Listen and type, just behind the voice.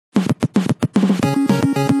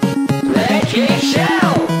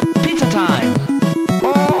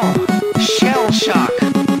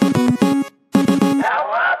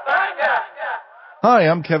Hi,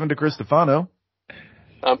 I'm Kevin DeCristofano.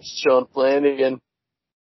 I'm Sean Flanagan.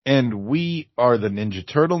 And we are the Ninja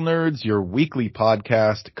Turtle Nerds, your weekly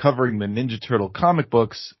podcast covering the Ninja Turtle comic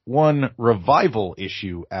books, one revival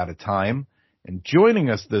issue at a time. And joining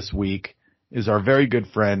us this week is our very good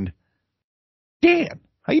friend, Dan.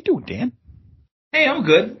 How you doing, Dan? Hey, I'm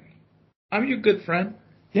good. I'm your good friend.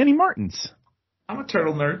 Danny Martins. I'm a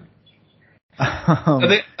turtle nerd. Are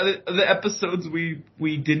the episodes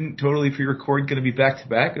we didn't totally pre-record going to be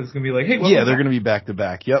back-to-back? It's going to be like, hey, yeah, they're going to be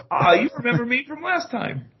back-to-back, yep. You remember me from last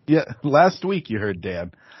time. Yeah, last week you heard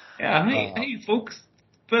Dan. Yeah, hey, folks.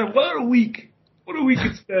 What a week. What a week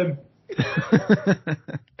it's been.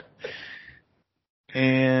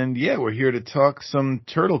 And, yeah, we're here to talk some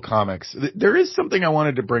Turtle comics. There is something I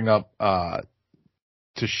wanted to bring up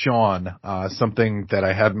to Sean, something that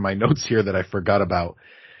I had in my notes here that I forgot about.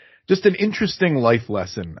 Just an interesting life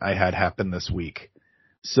lesson I had happen this week.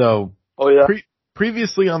 So,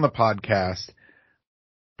 previously on the podcast,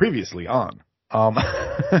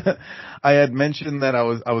 I had mentioned that I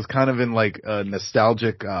was kind of in like a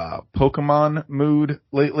nostalgic Pokemon mood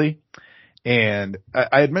lately. And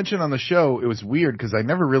I had mentioned on the show, it was weird because I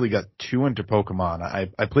never really got too into Pokemon.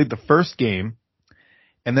 I played the first game,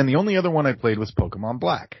 and then the only other one I played was Pokemon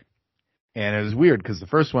Black. And it was weird because the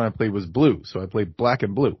first one I played was Blue, so I played Black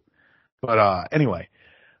and Blue. But anyway.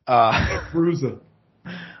 Bruiser.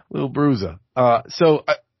 Little Bruiser. So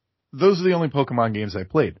those are the only Pokemon games I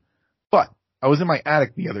played. But I was in my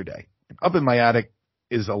attic the other day. And up in my attic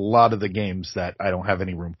is a lot of the games that I don't have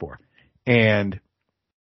any room for. And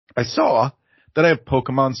I saw that I have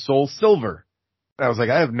Pokemon Soul Silver. I was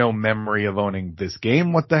like, I have no memory of owning this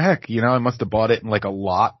game. What the heck? You know, I must have bought it in like a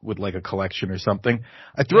lot with like a collection or something.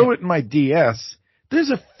 I throw it in my DS.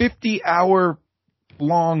 There's a 50-hour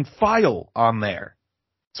long file on there.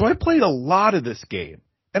 So I played a lot of this game,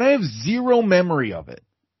 and I have zero memory of it.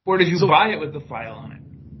 Or did you buy it with the file on it?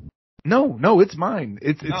 No, it's mine.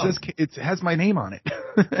 Says it has my name on it.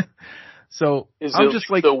 So I'm just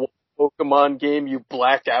like the Pokemon game you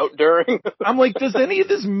blacked out during. I'm like, does any of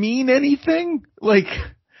this mean anything? Like,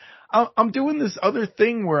 I'm doing this other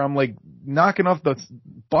thing where I'm like knocking off the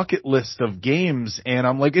bucket list of games, and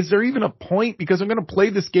I'm like, is there even a point? Because I'm going to play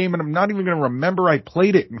this game and I'm not even going to remember I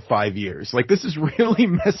played it in 5 years. Like, this is really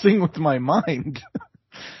messing with my mind.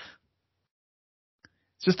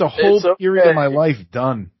 It's just a whole period of my life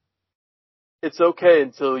done. It's okay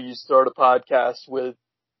until you start a podcast with,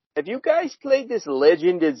 have you guys played this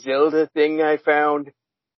Legend of Zelda thing I found?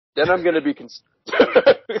 Then I'm going to be concerned.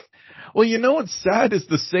 Well, you know what's sad is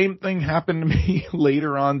the same thing happened to me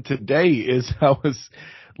later on today. Is I was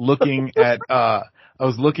looking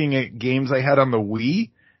at games I had on the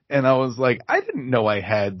Wii, and I was like, I didn't know I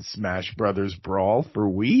had Smash Brothers Brawl for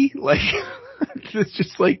Wii. Like, it's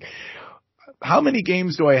just like, how many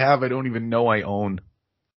games do I have I don't even know I own?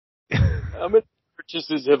 How many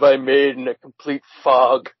purchases have I made in a complete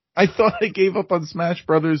fog? I thought I gave up on Smash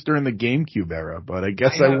Brothers during the GameCube era, but I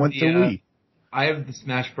guess I went to Wii. I have the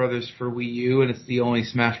Smash Brothers for Wii U, and it's the only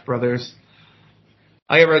Smash Brothers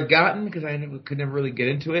I ever gotten because I could never really get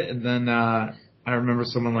into it. And then I remember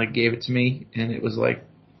someone like gave it to me, and it was like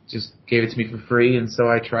just gave it to me for free, and so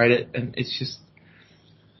I tried it, and it's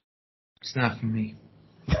not for me.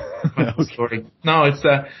 Okay. No, it's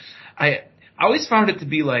I always found it to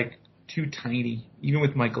be like too tiny, even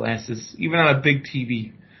with my glasses, even on a big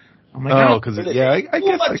TV. I'm like, I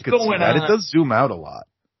guess I could see that. It does zoom out a lot.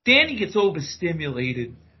 Danny gets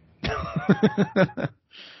overstimulated. I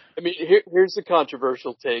mean, here's the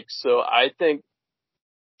controversial take. So I think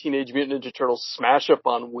Teenage Mutant Ninja Turtles Smash Up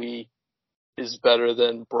on Wii is better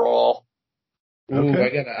than Brawl.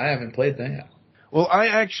 Okay. I haven't played that. Well,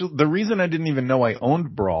 the reason I didn't even know I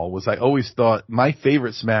owned Brawl was I always thought my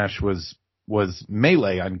favorite Smash was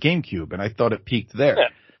Melee on GameCube, and I thought it peaked there. Yeah.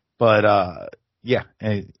 But,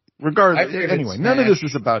 regardless, anyway, none of this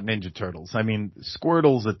is about Ninja Turtles. I mean,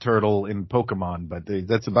 Squirtle's a turtle in Pokemon, but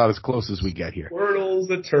that's about as close as we get here.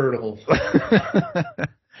 Squirtle's a turtle.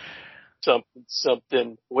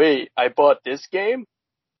 Something. Wait, I bought this game?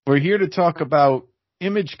 We're here to talk about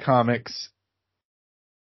Image Comics,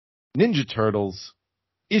 Ninja Turtles,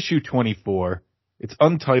 issue 24. It's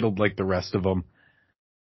untitled like the rest of them.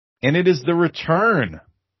 And it is the return.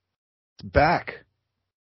 It's back.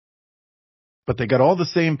 But they got all the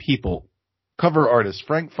same people. Cover artist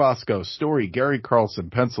Frank Fosco, story Gary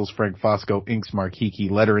Carlson, pencils Frank Fosco, inks Mark Hickey,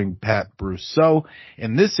 lettering Pat Brousseau.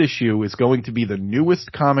 And this issue is going to be the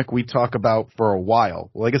newest comic we talk about for a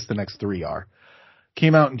while. Well, I guess the next three are.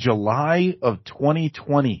 Came out in July of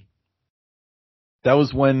 2020. That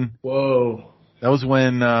was when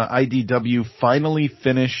IDW finally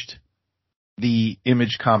finished the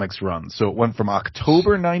Image Comics run. So it went from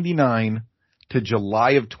October 99 to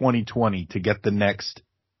July of 2020 to get the next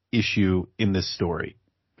issue in this story.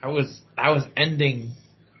 I was ending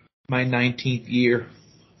my 19th year.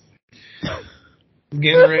 I'm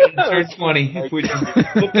getting ready to turn 20. If we can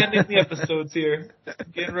bookending the episodes here.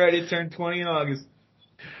 Getting ready to turn 20 in August.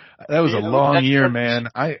 That was a long year, man.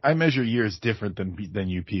 I measure years different than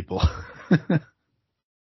you people. I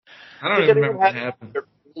don't even remember what happened.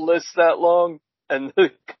 List that long, and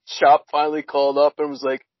the shop finally called up and was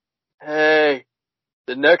like, "Hey,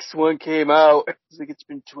 the next one came out." It's like, it's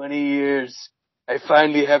been 20 years. I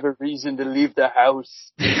finally have a reason to leave the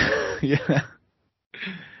house. Yeah.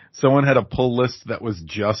 Someone had a pull list that was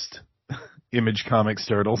just Image Comics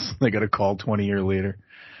Turtles. They got a call 20 years later.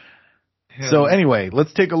 So anyway,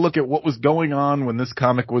 let's take a look at what was going on when this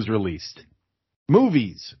comic was released.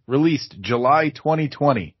 Movies released July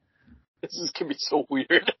 2020. This is going to be so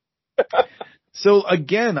weird. So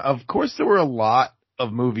again, of course there were a lot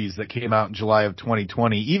of movies that came out in July of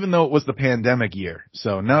 2020, even though it was the pandemic year.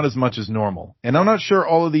 So not as much as normal. And I'm not sure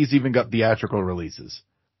all of these even got theatrical releases.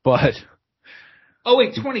 But... Oh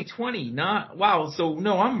wait, 2020, not, wow, so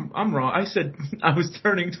no, I'm wrong. I said I was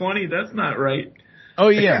turning 20, that's not right. Oh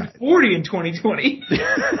yeah. I turned 40 in 2020.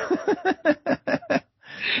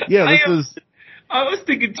 Yeah, I was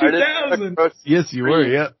thinking 2000. Yes, you were,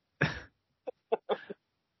 yeah.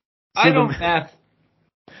 I don't math.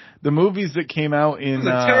 The movies that came out in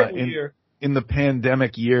the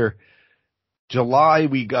pandemic year, July,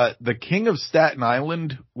 we got The King of Staten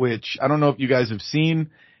Island, which I don't know if you guys have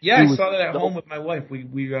seen. Yeah, I saw that at home with my wife. Me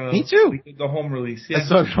too. We did the home release. Yeah. I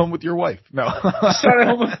saw it at home with your wife. No. I saw it at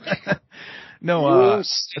home with... No, I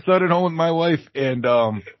saw it at home with my wife, and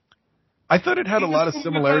I thought it had a lot of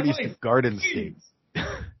similarities to Garden State. It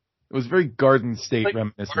was very Garden State like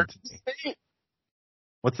reminiscent Garden to me. State?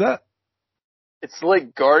 What's that? It's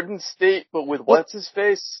like Garden State, but with what's his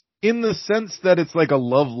face? In the sense that it's like a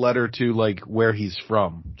love letter to like where he's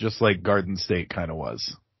from, just like Garden State kind of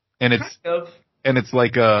was. And it's kind of. And it's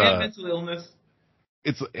like and mental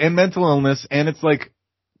illness. And it's like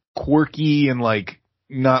quirky and like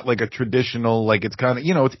not like a traditional, like it's kind of,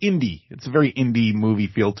 it's indie. It's a very indie movie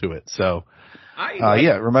feel to it. So,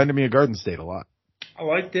 it reminded me of Garden State a lot. I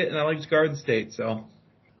liked it, and I liked Garden State, so.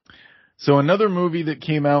 So another movie that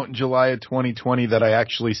came out in July of 2020 that I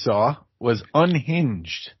actually saw was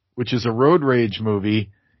Unhinged, which is a road rage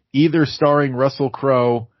movie, either starring Russell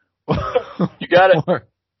Crowe. You got it.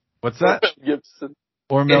 What's that? Gibson.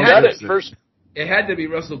 Or Mel Gibson. First. It had to be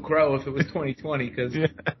Russell Crowe if it was 2020, because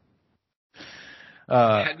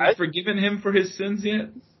have you forgiven him for his sins yet?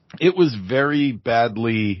 It was very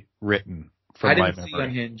badly written from my memory. I didn't see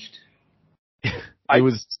Unhinged. I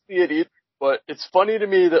didn't see it either, but it's funny to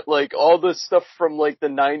me that like all this stuff from like the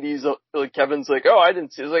 90s, like Kevin's like, oh, I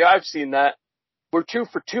didn't see it. It's like, I've seen that. We're 2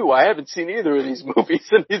 for 2. I haven't seen either of these movies,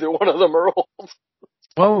 and neither one of them are old.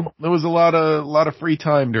 Well, there was a lot of free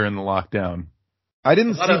time during the lockdown. I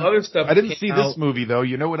didn't see other stuff. I didn't see this movie though.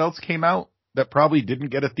 You know what else came out that probably didn't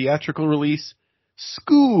get a theatrical release?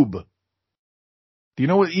 Scoob. Do you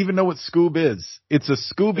know what Scoob is? It's a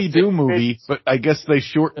Scooby-Doo movie, but I guess they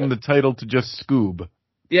shortened the title to just Scoob.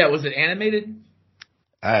 Yeah, was it animated?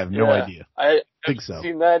 I have no idea. I think so.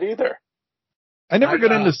 Haven't seen that either. I never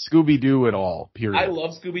got into Scooby-Doo at all, period. I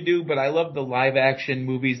love Scooby-Doo, but I love the live-action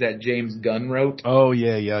movies that James Gunn wrote. Oh,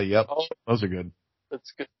 yeah, yep. Those are good.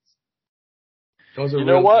 That's good. Those are you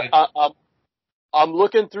know what? I'm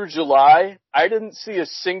looking through July. I didn't see a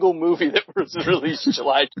single movie that was released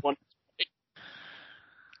July 20.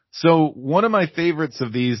 So one of my favorites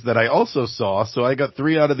of these that I also saw, so I got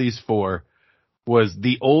 3 out of these 4, was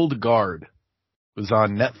The Old Guard. It was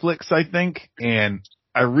on Netflix, I think, and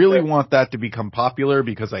I really want that to become popular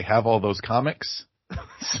because I have all those comics.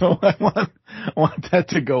 So I want that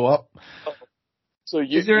to go up. So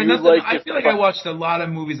is there nothing? I feel like I watched a lot of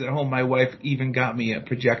movies at home. My wife even got me a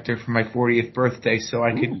projector for my 40th birthday so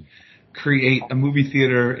I could create a movie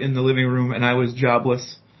theater in the living room, and I was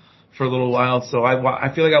jobless for a little while. So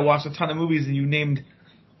I feel like I watched a ton of movies, and you named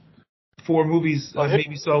 4 movies. I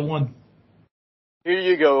maybe saw 1. Here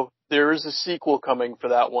you go. There is a sequel coming for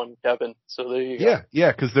that one, Kevin. So there you go.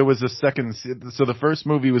 Yeah, because there was a second. So the first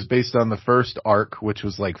movie was based on the first arc, which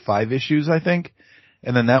was like 5 issues, I think.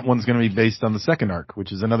 And then that one's going to be based on the second arc,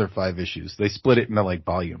 which is another 5 issues. They split it into like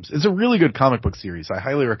volumes. It's a really good comic book series. I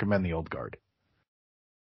highly recommend The Old Guard.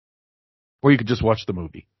 Or you could just watch the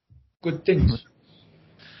movie. Good things.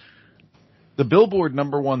 The Billboard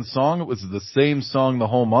 #1 song, it was the same song the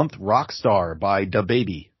whole month, Rockstar by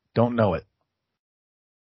DaBaby. Don't know it.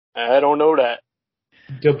 I don't know that.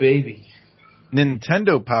 DaBaby.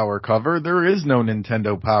 Nintendo Power cover, there is no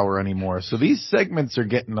Nintendo Power anymore. So these segments are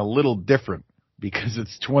getting a little different because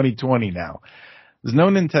it's 2020 now. There's no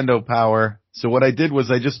Nintendo Power. So what I did was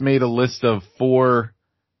I just made a list of 4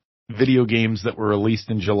 video games that were released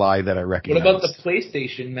in July that I recognized. What about the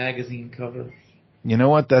PlayStation magazine cover? You know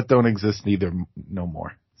what? That don't exist neither no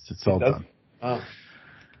more. It's all done. Oh.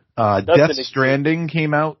 Death Stranding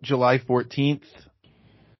came out July 14th.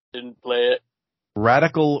 Didn't play it.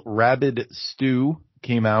 Radical Rabid Stew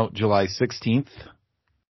came out July 16th.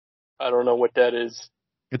 I don't know what that is.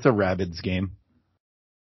 It's a Rabbids game.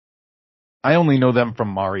 I only know them from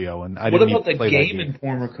Mario, and I didn't even play that game. What about the Game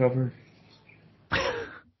Informer cover?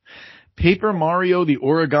 Paper Mario: The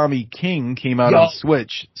Origami King came out on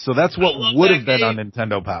Switch, so that's what would have been on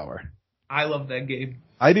Nintendo Power. I love that game.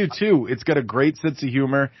 I do too. It's got a great sense of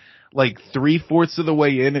humor. Like 3/4 of the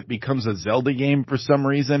way in, it becomes a Zelda game for some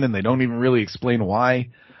reason, and they don't even really explain why.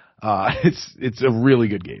 It's a really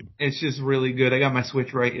good game. It's just really good. I got my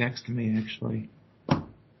Switch right next to me, actually.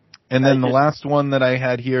 And then the last one that I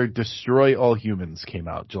had here, Destroy All Humans, came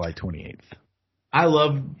out July 28th. I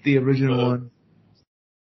love the original one.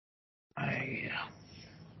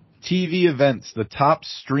 TV events, the top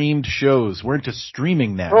streamed shows. We're into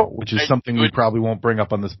streaming now, which is something we probably won't bring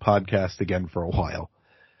up on this podcast again for a while.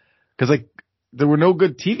 Because there were no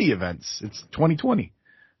good TV events. It's 2020.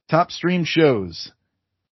 Top streamed shows.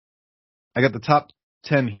 I got the top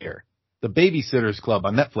 10 here. The Babysitter's Club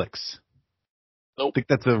on Netflix. Nope. I think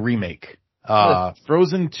that's a remake.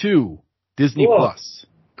 Frozen 2, Disney Plus.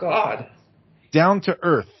 God. Down to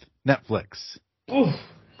Earth, Netflix. Oof.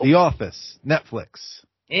 The Office, Netflix.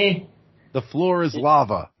 Eh. The Floor is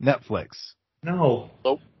Lava, Netflix. No.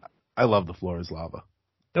 Nope. I love The Floor is Lava.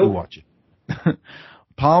 Nope. Go watch it.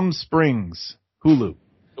 Palm Springs, Hulu.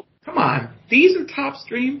 Come on. These are top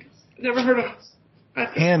streamed? I've never heard of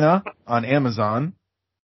Hannah on Amazon.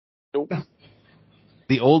 Nope.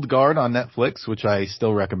 The Old Guard on Netflix, which I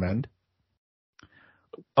still recommend.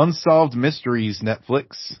 Unsolved Mysteries,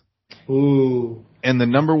 Netflix. Ooh. And the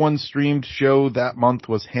number 1 streamed show that month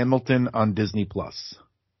was Hamilton on Disney Plus.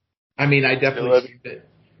 I mean, I definitely streamed it.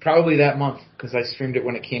 Probably that month, because I streamed it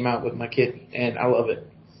when it came out with my kid, and I love it.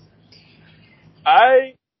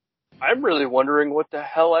 I'm really wondering what the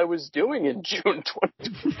hell I was doing in June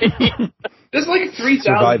 2020. There's like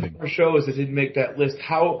 3,000 more shows that didn't make that list.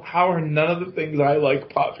 How are none of the things I like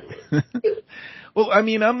popular? Well, I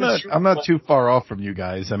mean, I'm not too far off from you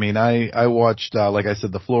guys. I mean, I watched, like I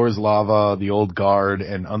said, The Floor is Lava, The Old Guard,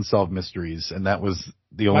 and Unsolved Mysteries, and that was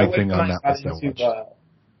the only thing on that list I watched.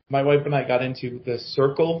 My wife and I got into The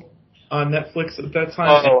Circle on Netflix at that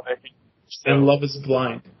time, and Love is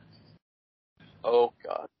Blind. Oh,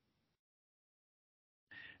 God.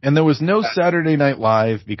 And there was no Saturday Night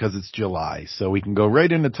Live because it's July, so we can go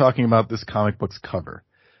right into talking about this comic book's cover.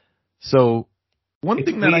 So, one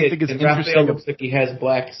thing that I think is interesting... Raphael looks like he has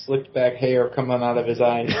black, slicked back hair coming out of his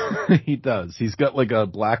eyes. He does. He's got like a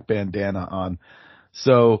black bandana on.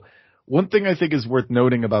 So, one thing I think is worth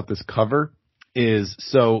noting about this cover is,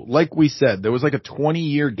 so, like we said, there was like a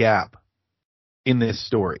 20-year gap in this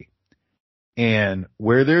story. And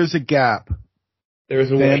where there's a gap... There's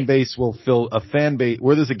a fan base will fill a fan base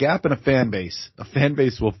where there's a gap in a fan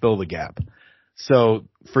base will fill the gap. So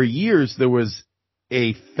for years there was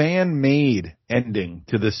a fan-made ending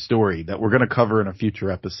to this story that we're going to cover in a future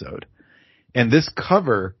episode. And this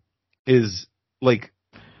cover is like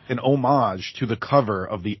an homage to the cover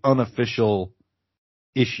of the unofficial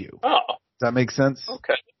issue. Oh. Does that make sense?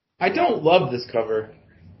 Okay. I don't love this cover.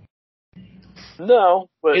 No,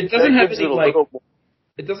 but it doesn't have any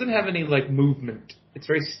it doesn't have any movement. It's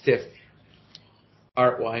very stiff,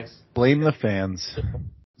 art-wise. Blame the fans.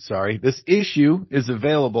 Sorry. This issue is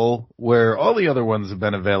available where all the other ones have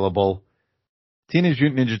been available. Teenage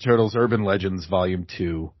Mutant Ninja Turtles Urban Legends Volume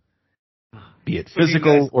 2. Be it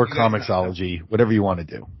physical or comicsology, whatever you want to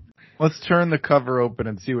do. Let's turn the cover open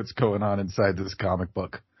and see what's going on inside this comic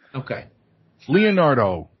book. Okay.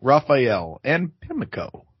 Leonardo, Raphael, and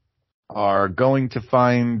Pimiko are going to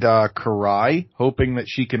find Karai, hoping that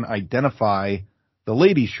she can identify the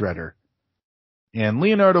Lady Shredder. And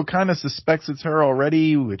Leonardo kind of suspects it's her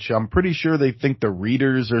already, which I'm pretty sure they think the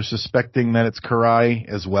readers are suspecting that it's Karai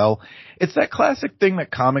as well. It's that classic thing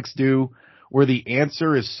that comics do where the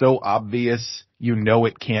answer is so obvious, you know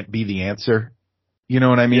it can't be the answer. You know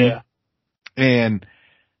what I mean? Yeah.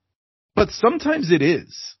 But sometimes it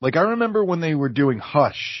is. Like, I remember when they were doing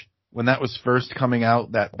Hush, when that was first coming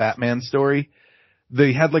out, that Batman story,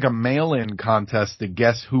 they had like a mail-in contest to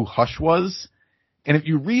guess who Hush was. And if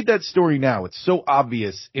you read that story now, it's so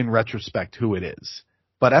obvious in retrospect who it is.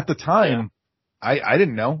 But at the time, I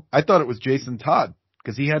didn't know. I thought it was Jason Todd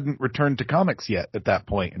because he hadn't returned to comics yet at that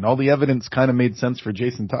point, and all the evidence kind of made sense for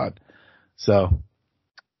Jason Todd. So.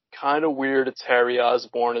 Kind of weird it's Harry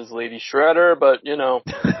Osborn as Lady Shredder, but,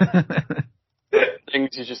 things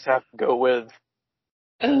you just have to go with.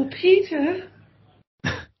 Oh, Peter.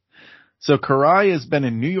 So Karai has been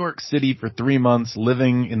in New York City for 3 months,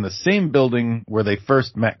 living in the same building where they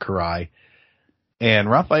first met Karai. And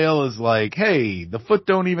Raphael is like, hey, the Foot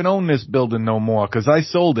don't even own this building no more because I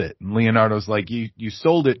sold it. And Leonardo's like, you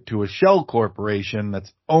sold it to a shell corporation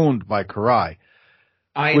that's owned by Karai.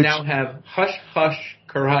 I now have hush, hush,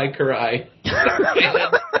 Karai, Karai.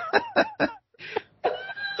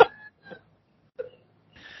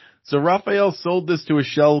 So Raphael sold this to a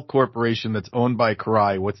shell corporation that's owned by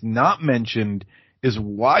Karai. What's not mentioned is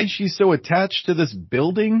why she's so attached to this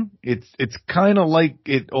building. It's kind of like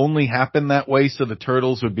it only happened that way so the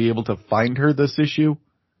Turtles would be able to find her this issue.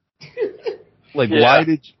 Like, yeah.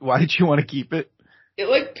 Why did you want to keep it? It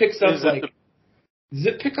like picks up does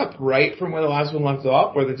it pick up right from where the last one left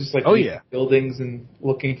off, where they're just like buildings and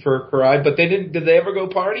looking for Karai? But did they ever go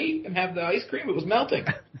party and have the ice cream? It was melting.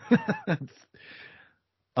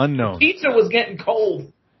 Unknown. Pizza was getting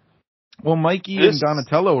cold. Well, Mikey and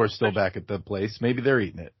Donatello are still back at the place. Maybe they're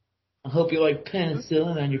eating it. I hope you like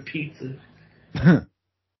penicillin on your pizza.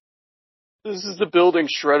 This is the building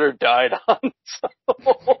Shredder died on.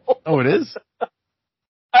 Oh, it is?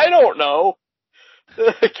 I don't know.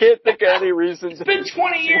 I can't think of any reasons. It's been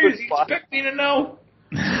 20 years. You expect me to know?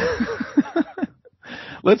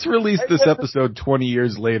 Let's release this episode 20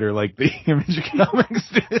 years later like the Image Comics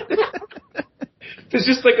did. There's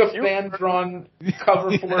just like a fan-drawn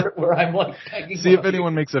cover for it where I'm like pegging. See if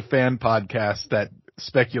anyone makes a fan podcast that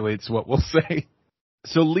speculates what we'll say.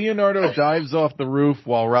 So Leonardo dives off the roof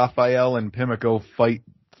while Raphael and Pimiko fight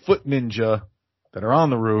Foot Ninja that are on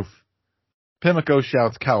the roof. Pimiko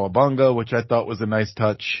shouts Cowabunga, which I thought was a nice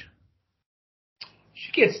touch.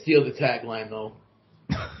 She can't steal the tagline though.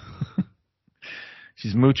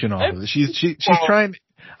 She's mooching off of it. She's trying.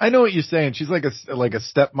 I know what you're saying. She's like a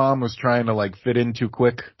stepmom who's trying to like fit in too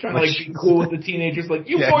quick. Trying to be cool with the teenagers. Like,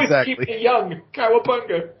 you boys keep me young.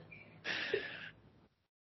 Cowabunga.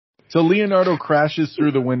 So Leonardo crashes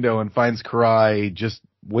through the window and finds Karai just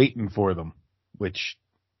waiting for them, which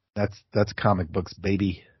that's comic books,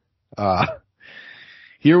 baby.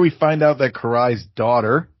 Here we find out that Karai's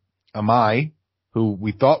daughter, Amai, who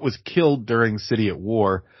we thought was killed during City at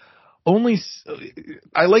War,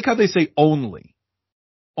 I like how they say only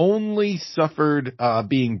suffered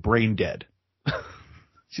being brain dead.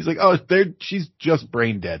 She's like, she's just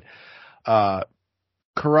brain dead.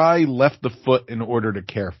 Karai left the Foot in order to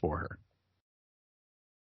care for her.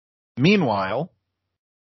 Meanwhile,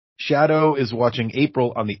 Shadow is watching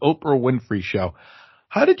April on the Oprah Winfrey Show.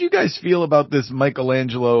 How did you guys feel about this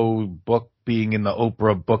Michelangelo book being in the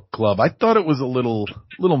Oprah Book Club? I thought it was a little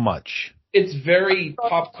much. It's very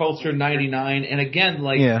pop culture 99, and again,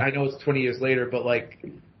 I know it's 20 years later, but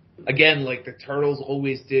again, the Turtles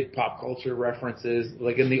always did pop culture references.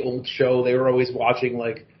 Like in the old show, they were always watching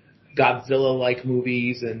Godzilla-like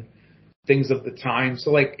movies and things of the time.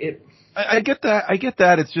 So I get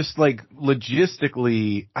that. It's just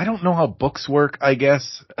logistically, I don't know how books work, I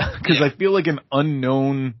guess, because I feel like an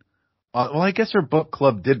unknown. I guess her book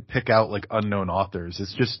club did pick out unknown authors.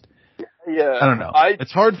 It's just, I don't know.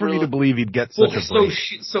 It's hard for me to believe he'd get such a break.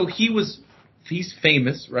 He's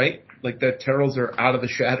famous, right? The Turtles are out of the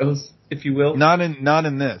shadows, if you will. Not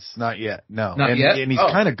in this, not yet. No, not yet. And he's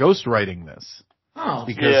kind of ghostwriting this. Oh,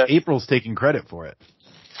 because April's taking credit for it.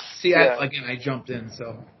 See, I jumped in,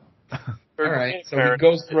 so. All right, so he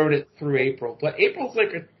ghost wrote it through April, but April's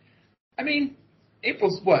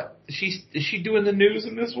April's what? Is she doing the news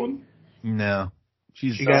in this one? No, she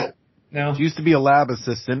used to be a lab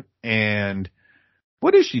assistant, and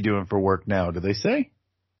what is she doing for work now? Do they say?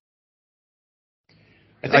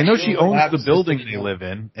 I know she owns the building they live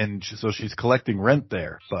in, and so she's collecting rent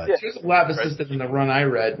there. But she's a lab assistant in the run I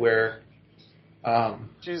read where.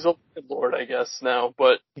 She's a landlord, I guess, now,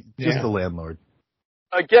 but. Just a landlord.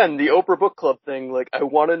 Again, the Oprah Book Club thing, I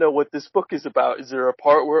want to know what this book is about. Is there a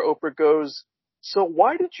part where Oprah goes, so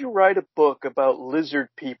why did you write a book about lizard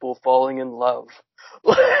people falling in love?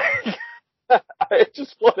 I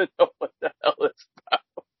just want to know what the hell it's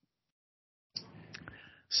about.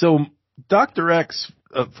 So, Dr. X,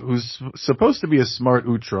 who's supposed to be a smart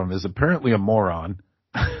Utrum, is apparently a moron.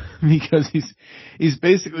 Because he's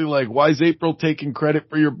basically why is April taking credit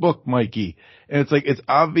for your book, Mikey? And it's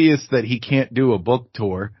obvious that he can't do a book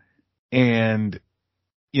tour. And,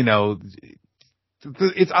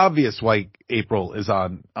 it's obvious why April is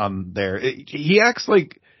on there. He acts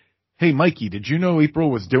like hey, Mikey, did you know April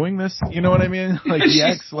was doing this? You know what I mean? Like, he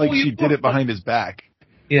acts like she did it behind his back.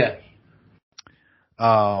 Yeah.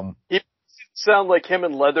 It sound like him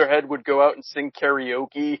and Leatherhead would go out and sing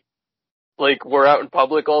karaoke. Like, we're out in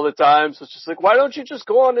public all the time, so it's just like, why don't you just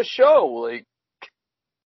go on the show? Like,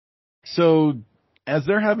 so as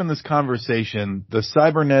they're having this conversation, the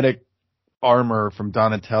cybernetic armor from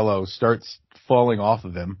Donatello starts falling off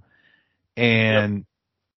of him, and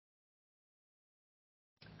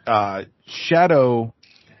Shadow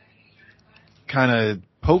kind of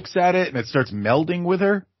pokes at it, and it starts melding with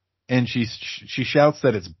her, and she shouts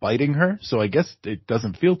that it's biting her. So I guess it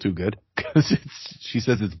doesn't feel too good because she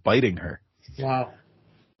says it's biting her. Wow.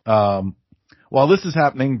 While this is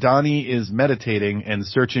happening, Donnie is meditating and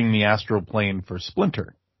searching the astral plane for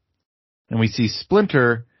Splinter. And we see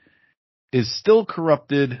Splinter is still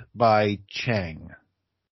corrupted by Chang.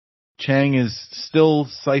 Chang is still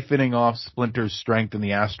siphoning off Splinter's strength in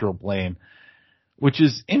the astral plane, which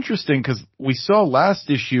is interesting because we saw last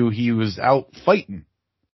issue he was out fighting.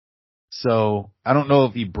 So I don't know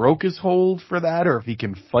if he broke his hold for that or if he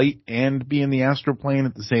can fight and be in the astral plane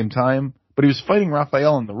at the same time. But he was fighting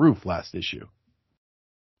Raphael on the roof last issue.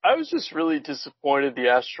 I was just really disappointed the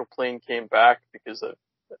astral plane came back because I'm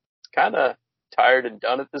kind of tired and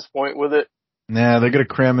done at this point with it. Nah, they're going to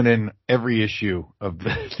cram it in every issue of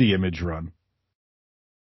the Image run.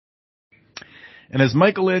 And as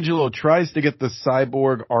Michelangelo tries to get the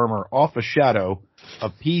cyborg armor off of Shadow, a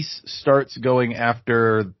piece starts going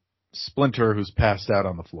after Splinter, who's passed out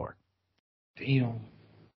on the floor. Damn.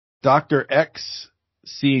 Dr. X,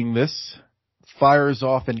 seeing this, fires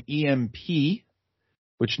off an EMP,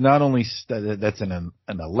 which not only that's an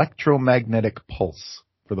electromagnetic pulse,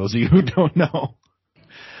 for those of you who don't know.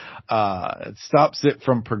 It stops it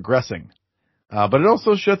from progressing. But it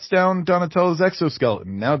also shuts down Donatello's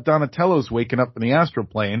exoskeleton. Now Donatello's waking up in the astral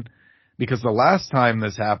plane because the last time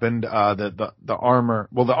this happened, the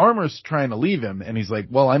armor's trying to leave him, and he's like,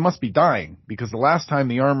 well, I must be dying because the last time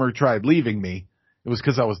the armor tried leaving me, it was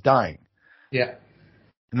because I was dying. Yeah.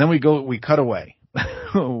 And then we cut away.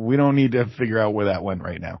 We don't need to figure out where that went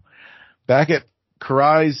right now. Back at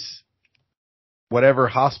Karai's whatever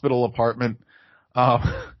hospital apartment,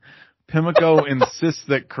 Pimiko insists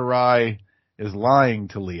that Karai is lying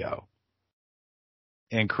to Leo.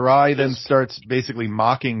 And Karai then starts basically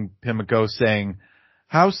mocking Pimiko, saying,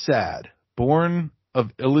 how sad, born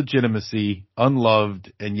of illegitimacy,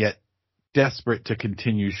 unloved, and yet desperate to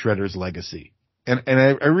continue Shredder's legacy. And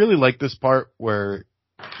I really like this part where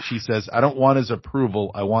she says, I don't want his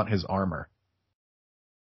approval, I want his armor.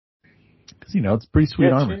 Because, it's pretty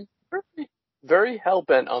sweet armor. She's very, very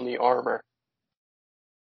hell-bent on the armor.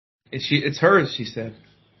 It's hers, she said.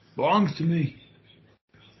 Belongs to me.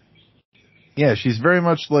 Yeah, she's very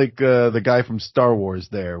much like the guy from Star Wars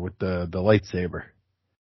there with the lightsaber.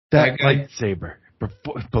 That lightsaber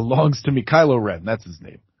belongs to me. Kylo Ren, that's his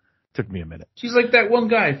name. Took me a minute. She's like that one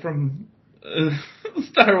guy from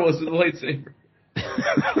Star Wars with the lightsaber.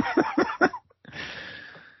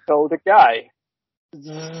 So the guy.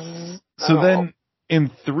 So then,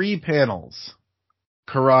 in 3 panels,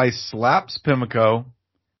 Karai slaps Pimiko,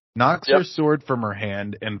 knocks her sword from her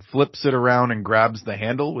hand, and flips it around and grabs the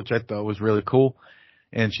handle, which I thought was really cool.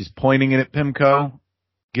 And she's pointing it at Pimiko,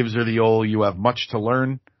 gives her the old, you have much to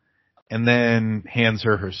learn, and then hands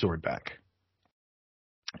her sword back.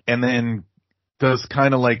 And then does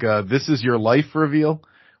kind of like a, this is your life reveal,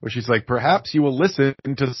 where she's like, perhaps you will listen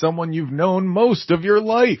to someone you've known most of your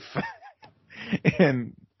life.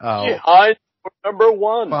 And behind door number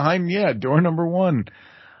 1. Door number 1.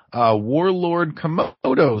 Warlord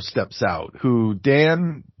Komodo steps out, who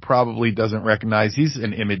Dan probably doesn't recognize. He's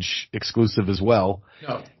an Image exclusive as well.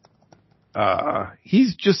 No.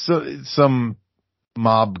 He's just some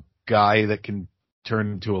mob guy that can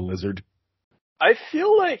turn into a lizard. I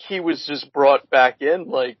feel like he was just brought back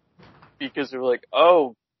in, because they were like,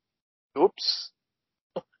 oh, oops.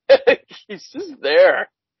 He's just there.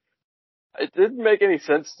 It didn't make any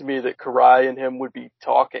sense to me that Karai and him would be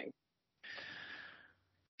talking.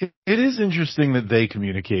 It is interesting that they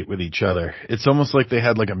communicate with each other. It's almost like they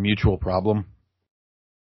had a mutual problem.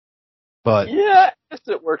 But yeah, I guess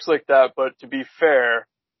it works like that, but to be fair,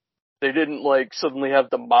 they didn't suddenly have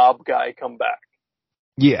the mob guy come back.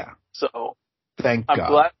 Yeah. So thank I'm God.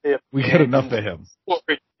 glad they we got enough of him.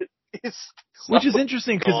 Which is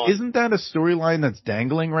interesting because isn't that a storyline that's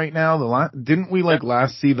dangling right now? Didn't we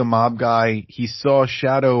last see the mob guy? He saw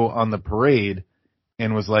Shadow on the parade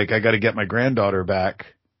and was like, I got to get my granddaughter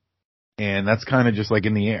back. And that's kind of just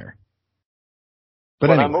in the air.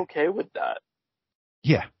 But anyway, I'm okay with that.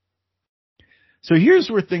 Yeah. So here's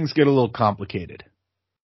where things get a little complicated.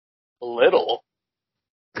 A little.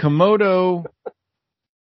 Komodo,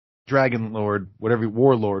 Dragon Lord,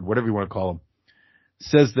 Warlord, whatever you want to call him,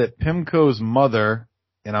 says that Pimco's mother,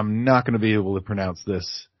 and I'm not going to be able to pronounce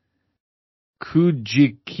this,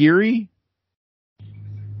 Kujikiri?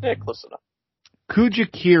 Yeah, close enough.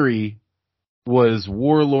 Kujikiri was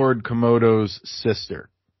Warlord Komodo's sister.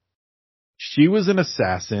 She was an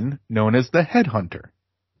assassin known as the Headhunter,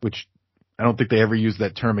 which I don't think they ever used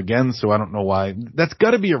that term again, so I don't know why. That's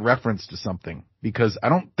got to be a reference to something, because I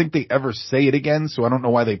don't think they ever say it again, so I don't know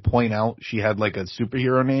why they point out she had like a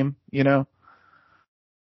superhero name, you know?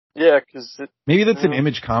 Yeah, because maybe that's an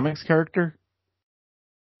Image Comics character?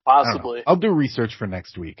 Possibly. I'll do research for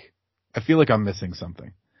next week. I feel like I'm missing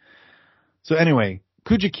something. So anyway,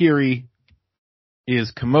 Kujikiri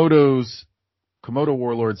is Komodo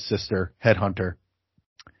Warlord's sister, Headhunter.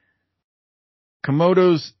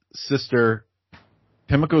 Komodo's sister,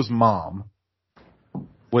 Pimco's mom,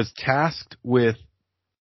 was tasked with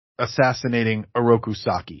assassinating Oroku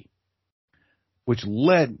Saki, which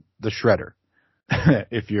led the Shredder,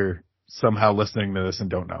 if you're somehow listening to this and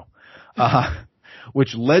don't know,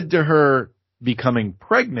 which led to her becoming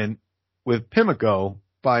pregnant with Pimco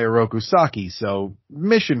by Oroku Saki. So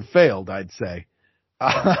mission failed, I'd say.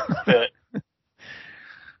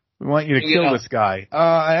 We want you to kill this guy.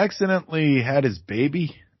 I accidentally had his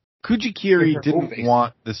baby. Kujikiri didn't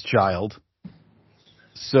want this child.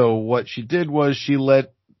 So what she did was she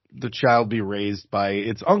let the child be raised by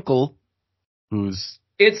its uncle, who's...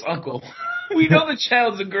 Its uncle. We know the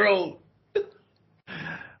child's a girl.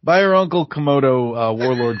 By her uncle Komodo,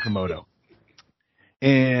 Warlord Komodo.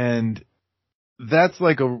 And that's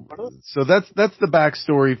like so that's the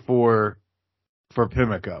backstory for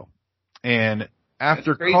Pimco. And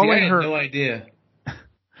after calling her, I had no idea.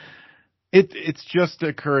 It's just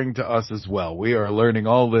occurring to us as well. We are learning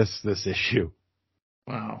all this issue.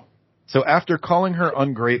 Wow. So after calling her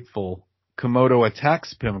ungrateful, Komodo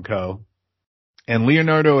attacks Pimco, and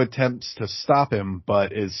Leonardo attempts to stop him,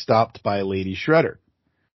 but is stopped by Lady Shredder.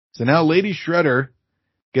 So now Lady Shredder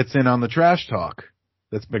gets in on the trash talk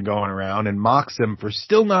that's been going around and mocks him for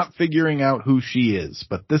still not figuring out who she is.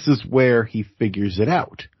 But this is where he figures it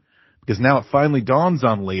out. Because now it finally dawns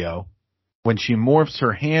on Leo when she morphs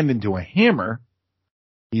her hand into a hammer.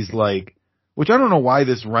 He's like, which I don't know why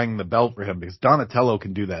this rang the bell for him, because Donatello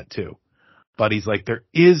can do that too. But he's like, there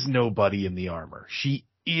is nobody in the armor. She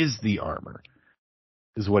is the armor,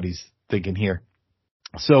 is what he's thinking here.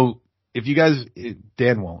 So if you guys,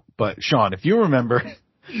 Dan won't, but Sean, if you remember,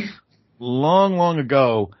 long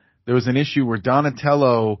ago, there was an issue where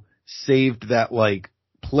Donatello saved that like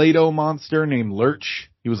Play-Doh monster named Lurch.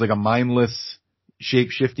 He was like a mindless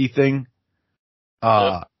shape-shifty thing.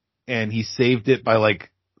 And he saved it by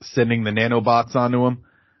like sending the nanobots onto him.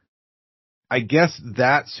 I guess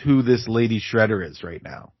that's who this Lady Shredder is right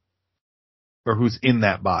now. Or who's in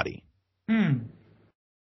that body. Nano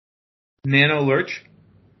Lurch?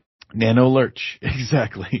 Nano Lurch,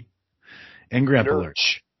 exactly. And Grandpa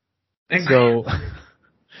Lurch. So,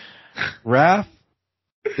 Raph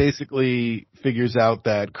basically figures out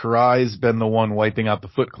that Karai's been the one wiping out the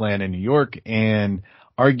Foot Clan in New York and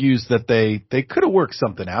argues that they could have worked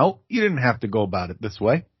something out. You didn't have to go about it this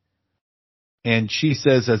way. And she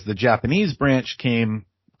says as the Japanese branch came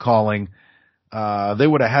calling, they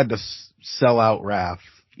would have had to sell out Raph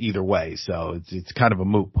either way. So it's kind of a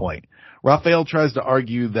moot point. Raphael tries to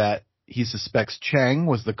argue that he suspects Chang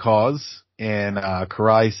was the cause, and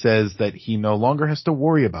Karai says that he no longer has to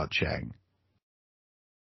worry about Chang.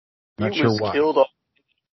 Not sure why. Killed off.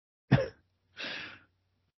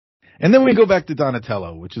 And then we go back to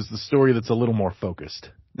Donatello, which is the story that's a little more focused.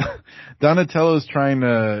 Donatello's trying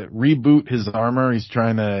to reboot his armor. He's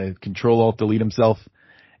trying to Control-Alt-Delete himself.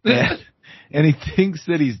 And he thinks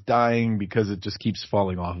that he's dying because it just keeps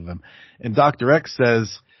falling off of him. And Dr. X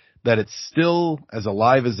says that it's still as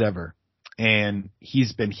alive as ever. And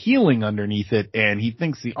he's been healing underneath it, and he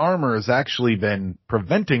thinks the armor has actually been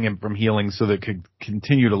preventing him from healing so that it could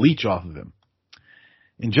continue to leech off of him.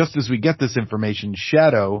 And just as we get this information,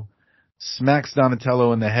 Shadow smacks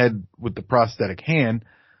Donatello in the head with the prosthetic hand.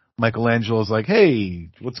 Michelangelo's like, hey,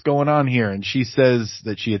 what's going on here? And she says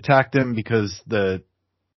that she attacked him because the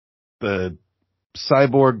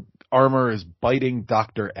cyborg armor is biting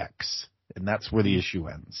Dr. X. And that's where the issue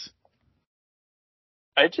ends.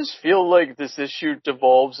 I just feel like this issue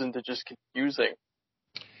devolves into just confusing.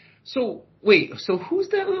 So, wait, so who's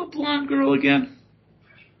that little blonde girl again?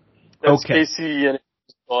 That's okay. Casey and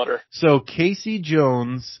his daughter. So Casey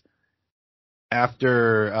Jones,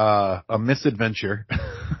 after a misadventure,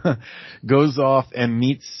 goes off and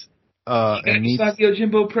meets... Sakio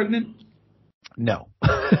Jimbo pregnant? No.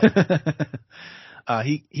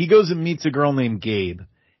 He goes and meets a girl named Gabe,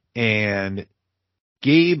 and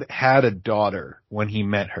Gabe had a daughter when he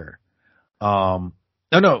met her.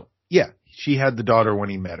 She had the daughter when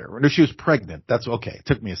he met her. No, she was pregnant. That's okay. It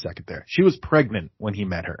took me a second there. She was pregnant when he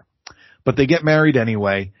met her. But they get married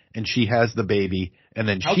anyway, and she has the baby, and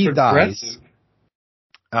then she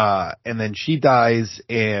dies.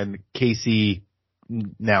 And Casey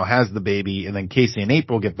now has the baby, and then Casey and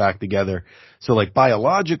April get back together. So, like,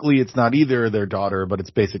 biologically, it's not either their daughter, but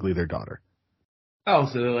it's basically their daughter. Oh,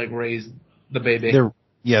 so they, like, raised the baby.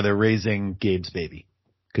 They're raising Gabe's baby,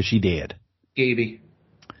 because she did. Gaby.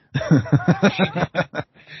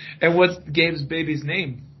 And what's Gabe's baby's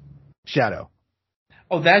name? Shadow.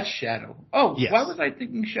 Oh, that's Shadow. Oh, yes. Why was I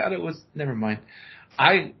thinking Shadow was... Never mind.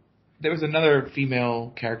 There was another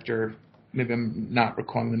female character, maybe I'm not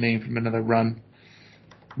recalling the name from another run.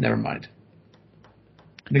 Never mind.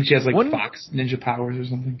 I think she has, like, Fox Ninja powers or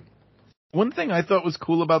something. One thing I thought was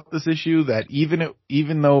cool about this issue, that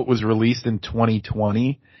even though it was released in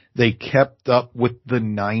 2020, they kept up with the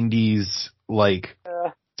 90s, like,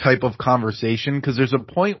 type of conversation, because there's a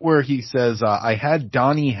point where he says, I had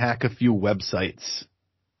Donnie hack a few websites.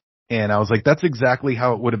 And I was like, that's exactly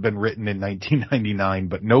how it would have been written in 1999,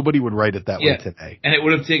 but nobody would write it that way today. And it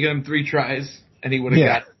would have taken him 3 tries, and he would have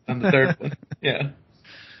got it on the third one. Yeah.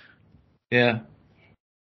 Yeah.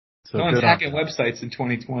 So no one's hacking websites in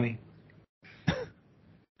 2020.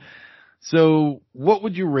 So what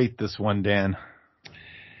would you rate this one, Dan?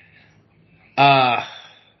 I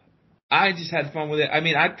just had fun with it. I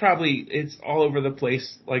mean, it's all over the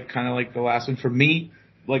place, like, kind of like the last one. For me,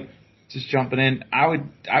 like, just jumping in,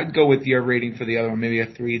 I'd go with your rating for the other one, maybe a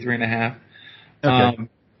 3.5. Okay.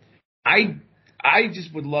 I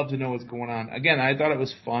just would love to know what's going on. Again, I thought it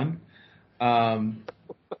was fun.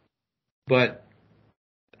 But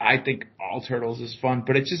I think all Turtles is fun,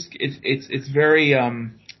 but it's very,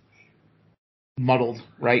 muddled,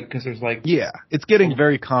 right? Cause there's like, it's getting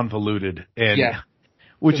very convoluted, and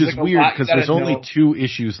which is like weird because there's only 2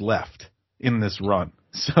 issues left in this run.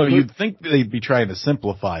 So you'd think they'd be trying to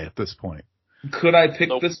simplify at this point. Could I pick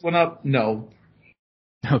this one up? No.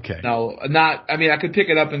 Okay. No, I mean, I could pick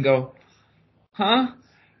it up and go, huh?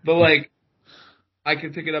 But, like, I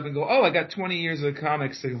could pick it up and go, oh, I got 20 years of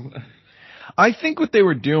comics. I think what they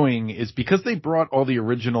were doing is because they brought all the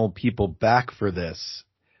original people back for this,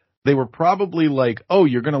 they were probably like, oh,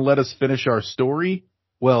 you're going to let us finish our story?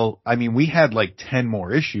 Well, I mean, we had like 10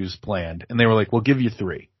 more issues planned, and they were like, we'll give you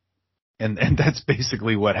 3. And that's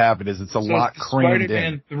basically what happened, is it's a lot crammed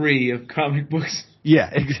Spider-Man 3 of comic books. Yeah,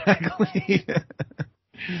 exactly.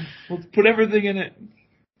 Let's put everything in it.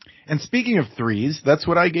 And speaking of 3s, that's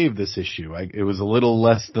what I gave this issue. It was a little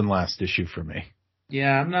less than last issue for me.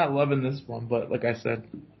 Yeah, I'm not loving this one, but like I said.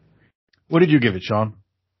 What did you give it, Sean?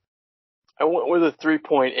 I went with a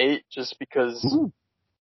 3.8 just because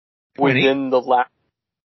within the last...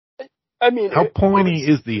 I mean... How pointy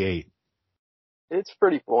is the 8? It's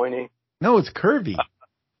pretty pointy. No, it's curvy.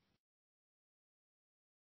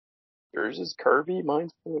 Yours is curvy,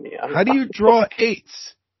 mine's pointy. How do you draw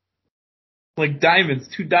 8s? Like diamonds,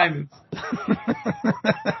 2 diamonds.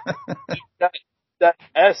 that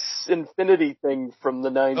S infinity thing from the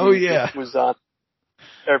 90s was on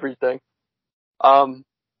everything.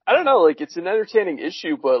 I don't know, like, it's an entertaining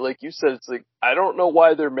issue, but like you said, it's like, I don't know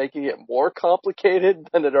why they're making it more complicated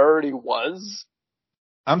than it already was.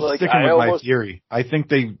 I'm sticking with my theory. I think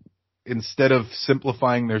they, instead of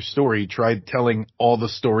simplifying their story, tried telling all the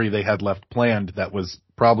story they had left planned that was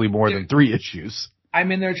probably more than 3 issues. I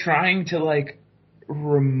mean, they're trying to, like,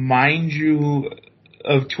 remind you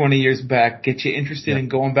of 20 years back, get you interested in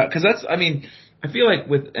going back. Because that's, I mean, I feel like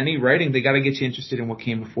with any writing, they got to get you interested in what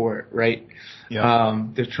came before it, right? Yeah.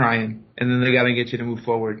 They're trying. And then they got to get you to move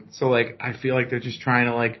forward. So, like, I feel like they're just trying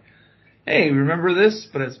to, like, hey, remember this?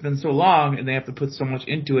 But it's been so long, and they have to put so much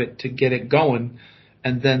into it to get it going.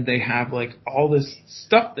 And then they have, like, all this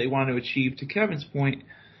stuff they want to achieve. To Kevin's point,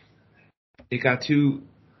 it got too,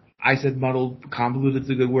 I said muddled, convoluted is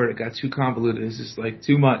a good word. It got too convoluted. It's just, like,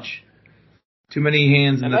 too much. Too many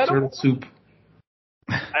hands in the turtle soup.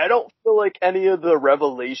 I don't feel like any of the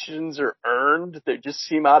revelations are earned. They just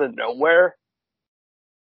seem out of nowhere.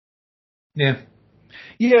 Yeah.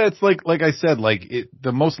 Yeah, it's like I said,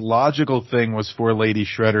 the most logical thing was for Lady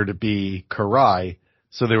Shredder to be Karai.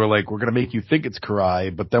 So they were like, we're going to make you think it's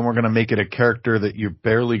Karai, but then we're going to make it a character that you're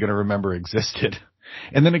barely going to remember existed.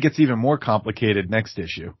 And then it gets even more complicated next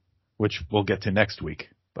issue, which we'll get to next week.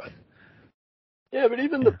 But yeah, but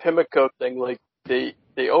even the Pimlico thing, like, they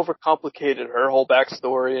overcomplicated her whole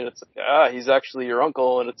backstory, and it's like, he's actually your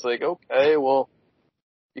uncle, and it's like, okay, well,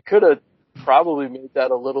 you could have probably made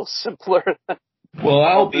that a little simpler. Well,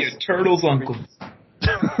 I'll be a turtle's uncle.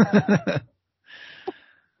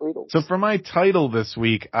 So for my title this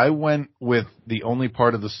week, I went with the only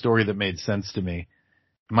part of the story that made sense to me.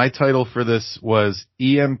 My title for this was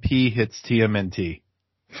EMP hits TMNT.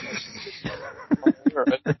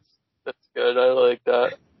 That's good. I like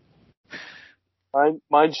that.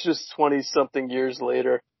 Mine's just 20-something years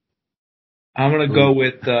later. I'm going to go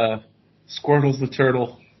with Squirtle's the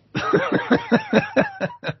turtle.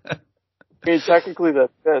 I mean, technically that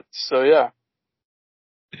fits, so yeah.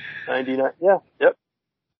 99, yeah, yep.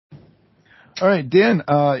 All right, Dan,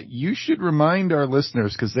 you should remind our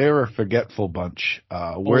listeners, because they're a forgetful bunch,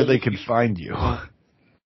 where they can find you.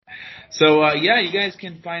 So, you guys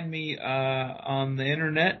can find me on the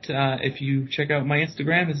internet. If you check out my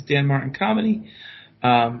Instagram, it's Dan Martin Comedy.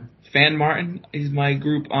 Fan Martin is my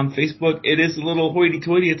group on Facebook. It is a little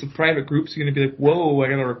hoity-toity. It's a private group, so you're going to be like, whoa, I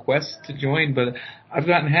got a request to join, but I've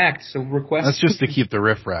gotten hacked, so request. That's just to keep the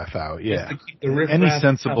riffraff out, yeah. Just to keep the riffraff Any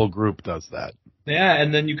sensible out. group does that. Yeah,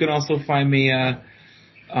 and then you can also find me, like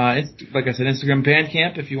I said, Instagram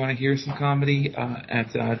Bandcamp if you want to hear some comedy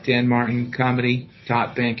at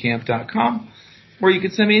danmartincomedy.bandcamp.com, or you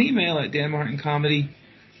can send me an email at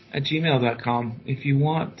danmartincomedy@gmail.com if you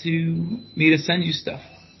want me to send you stuff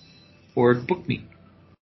or book me.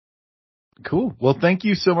 Cool. Well, thank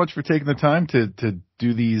you so much for taking the time to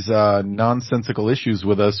do these nonsensical issues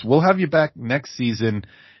with us. We'll have you back next season.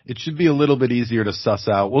 It should be a little bit easier to suss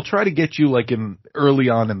out. We'll try to get you like in early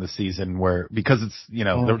on in the season because it's,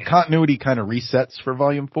 the continuity kind of resets for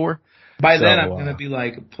Volume 4. By then I'm going to be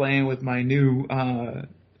like playing with my new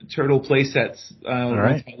turtle play sets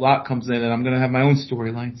once my lot comes in, and I'm going to have my own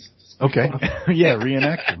storylines. Okay. Yeah,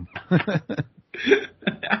 reenact them.